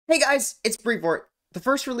Hey guys, it's Brevort. The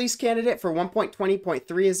first release candidate for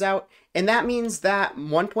 1.20.3 is out, and that means that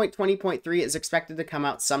 1.20.3 is expected to come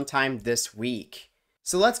out sometime this week.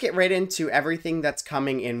 So let's get right into everything that's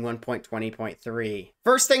coming in 1.20.3.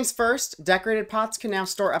 First things first, decorated pots can now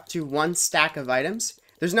store up to 1 stack of items.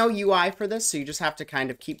 There's no UI for this, so you just have to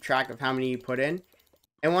kind of keep track of how many you put in.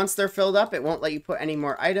 And once they're filled up, it won't let you put any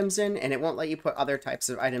more items in, and it won't let you put other types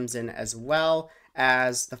of items in as well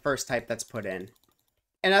as the first type that's put in.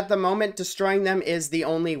 And at the moment, destroying them is the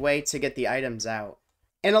only way to get the items out.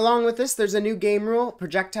 And along with this, there's a new game rule.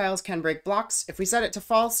 Projectiles can break blocks. If we set it to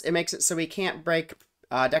false, it makes it so we can't break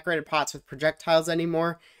decorated pots with projectiles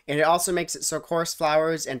anymore. And it also makes it so coarse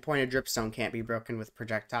flowers and pointed dripstone can't be broken with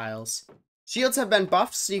projectiles. Shields have been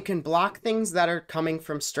buffed, so you can block things that are coming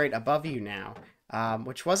from straight above you now,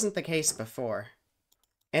 which wasn't the case before.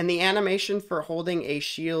 And the animation for holding a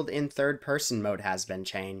shield in third-person mode has been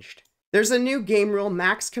changed. There's a new game rule,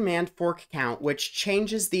 maxCommandForkCount, which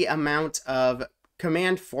changes the amount of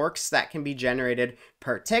command forks that can be generated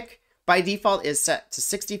per tick. By default is set to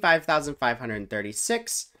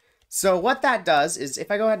 65,536. So what that does is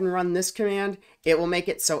if I go ahead and run this command, it will make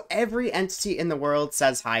it so every entity in the world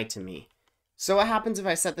says hi to me. So what happens if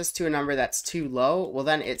I set this to a number that's too low? Well,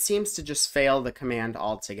 then it seems to just fail the command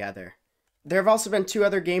altogether. There have also been 2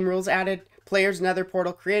 other game rules added, Player's Nether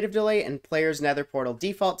Portal Creative Delay and Player's Nether Portal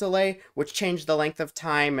Default Delay, which change the length of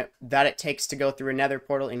time that it takes to go through a Nether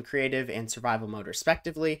Portal in Creative and Survival mode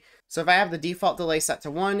respectively. So if I have the default delay set to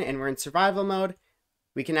 1 and we're in Survival mode,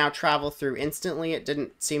 we can now travel through instantly. It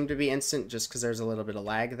didn't seem to be instant just because there's a little bit of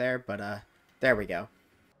lag there, but there we go.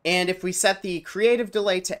 And if we set the Creative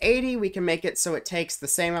Delay to 80, we can make it so it takes the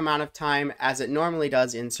same amount of time as it normally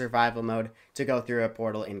does in Survival mode to go through a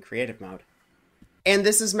portal in Creative mode. And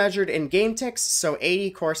this is measured in game ticks, so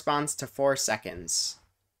 80 corresponds to 4 seconds.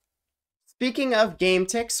 Speaking of game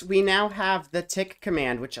ticks, we now have the tick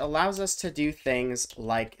command, which allows us to do things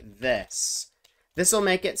like this. This will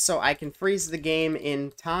make it so I can freeze the game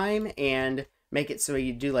in time and make it so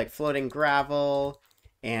you do like floating gravel,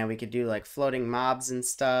 and we could do like floating mobs and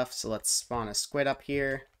stuff. So let's spawn a squid up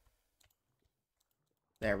here.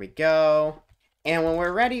 There we go. And when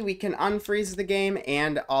we're ready, we can unfreeze the game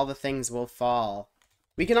and all the things will fall.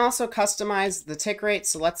 We can also customize the tick rate,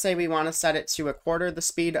 so let's say we want to set it to 1/4 the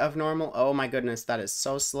speed of normal. Oh my goodness, that is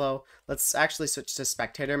so slow. Let's actually switch to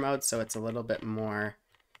spectator mode so it's a little bit more,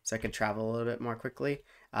 so I can travel a little bit more quickly.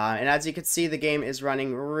 And as you can see, the game is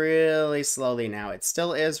running really slowly now. It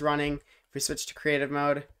still is running. If we switch to creative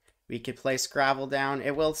mode, we could place gravel down.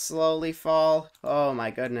 It will slowly fall. Oh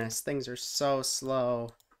my goodness, things are so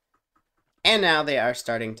slow. And now they are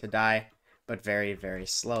starting to die, but very, very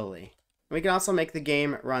slowly. We can also make the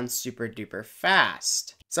game run super duper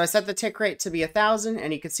fast. So I set the tick rate to be 1,000,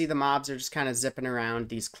 and you can see the mobs are just kind of zipping around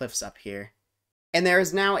these cliffs up here. And there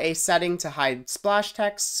is now a setting to hide splash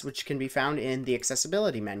texts, which can be found in the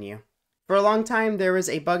accessibility menu. For a long time, there was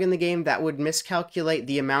a bug in the game that would miscalculate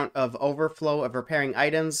the amount of overflow of repairing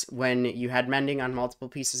items when you had mending on multiple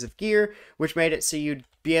pieces of gear, which made it so you'd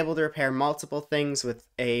be able to repair multiple things with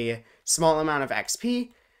a small amount of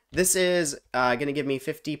XP. This is going to give me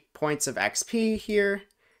 50 points of XP here.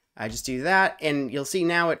 I just do that, and you'll see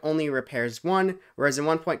now it only repairs 1, whereas in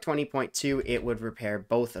 1.20.2 it would repair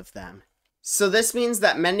both of them. So this means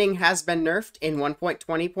that mending has been nerfed in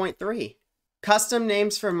 1.20.3. Custom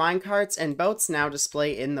names for minecarts and boats now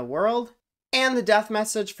display in the world, and the death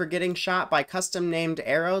message for getting shot by custom named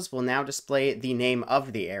arrows will now display the name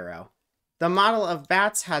of the arrow. The model of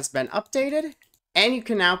bats has been updated, and you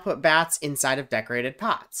can now put bats inside of decorated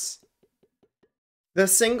pots. The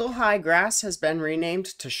single high grass has been renamed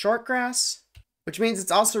to short grass, which means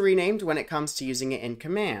it's also renamed when it comes to using it in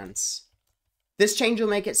commands. This change will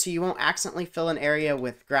make it so you won't accidentally fill an area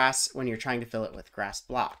with grass when you're trying to fill it with grass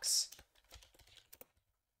blocks.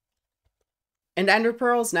 And ender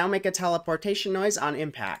pearls now make a teleportation noise on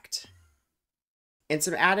impact. And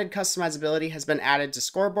some added customizability has been added to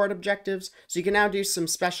scoreboard objectives, so you can now do some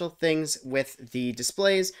special things with the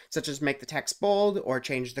displays, such as make the text bold or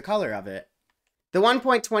change the color of it. The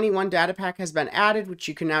 1.21 data pack has been added, which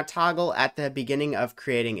you can now toggle at the beginning of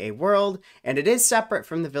creating a world, and it is separate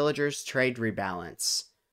from the villagers' trade rebalance.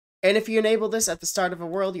 And if you enable this at the start of a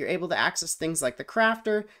world, you're able to access things like the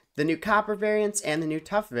crafter, the new copper variants, and the new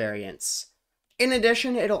tough variants. In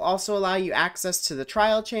addition, it'll also allow you access to the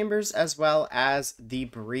trial chambers as well as the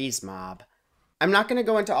breeze mob. I'm not going to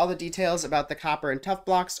go into all the details about the copper and tough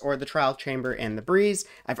blocks or the trial chamber and the breeze.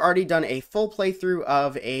 I've already done a full playthrough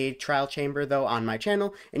of a trial chamber though on my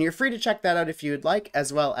channel, and you're free to check that out if you would like,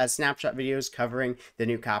 as well as snapshot videos covering the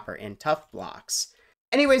new copper and tough blocks.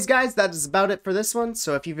 Anyways, guys, that is about it for this one.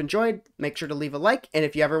 So if you've enjoyed, make sure to leave a like. And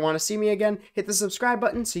if you ever want to see me again, hit the subscribe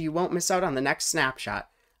button so you won't miss out on the next snapshot.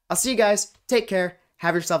 I'll see you guys. Take care.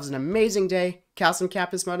 Have yourselves an amazing day. Calcium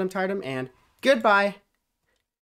Capus Modem Tardum, and goodbye.